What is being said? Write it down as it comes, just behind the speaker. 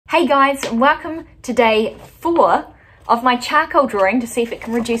Hey guys, and welcome to day 4 of my charcoal drawing to see if it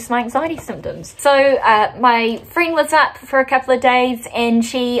can reduce my anxiety symptoms. So my friend was up for a couple of days and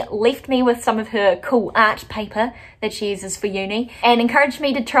she left me with some of her cool art paper that she uses for uni and encouraged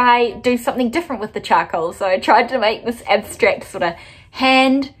me to do something different with the charcoal. So I tried to make this abstract sort of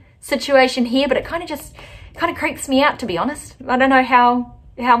hand situation here, but it kind of creeps me out, to be honest. I don't know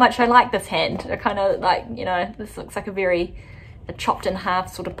how much I like this hand. I kind of like, you know, this looks like a chopped in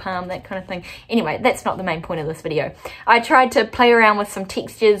half sort of palm, that kind of thing. Anyway, that's not the main point of this video. I tried to play around with some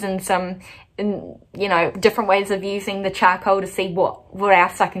textures and some, you know, different ways of using the charcoal to see what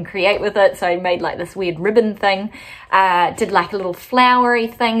else I can create with it. So I made like this weird ribbon thing, did like a little flowery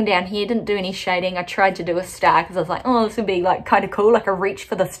thing down here, didn't do any shading. I tried to do a star because I was like, oh, this would be like kind of cool, like a reach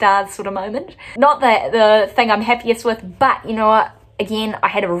for the stars sort of moment. Not the thing I'm happiest with, but you know what? Again, I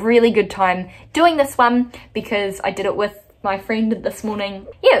had a really good time doing this one because I did it with my friend this morning.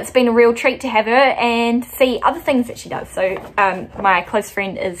 Yeah, it's been a real treat to have her and see other things that she does. So my close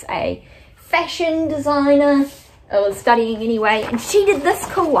friend is a fashion designer, or studying anyway, and she did this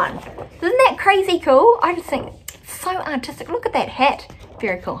cool one. Isn't that crazy cool? I just think it's so artistic. Look at that hat.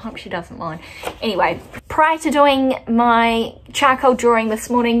 Very cool. Hope she doesn't mind. Anyway, prior to doing my charcoal drawing this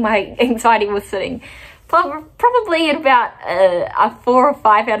morning, my anxiety was sitting probably at about a 4 or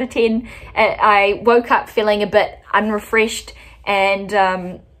 5 out of 10. I woke up feeling a bit unrefreshed and,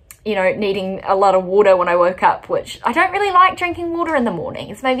 you know, needing a lot of water when I woke up, which I don't really like drinking water in the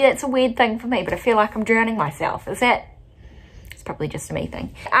mornings. Maybe that's a weird thing for me, but I feel like I'm drowning myself. It's probably just a me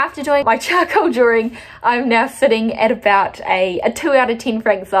thing. After doing my charcoal drawing, I'm now sitting at about a 2 out of 10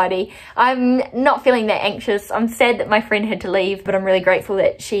 for anxiety. I'm not feeling that anxious. I'm sad that my friend had to leave, but I'm really grateful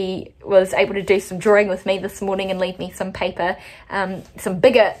that she was able to do some drawing with me this morning and leave me some paper, some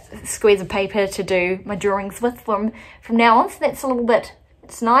bigger squares of paper to do my drawings with from now on. So that's a little bit,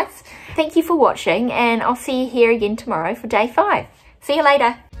 it's nice. Thank you for watching, and I'll see you here again tomorrow for day 5. See you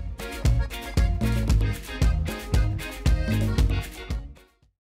later.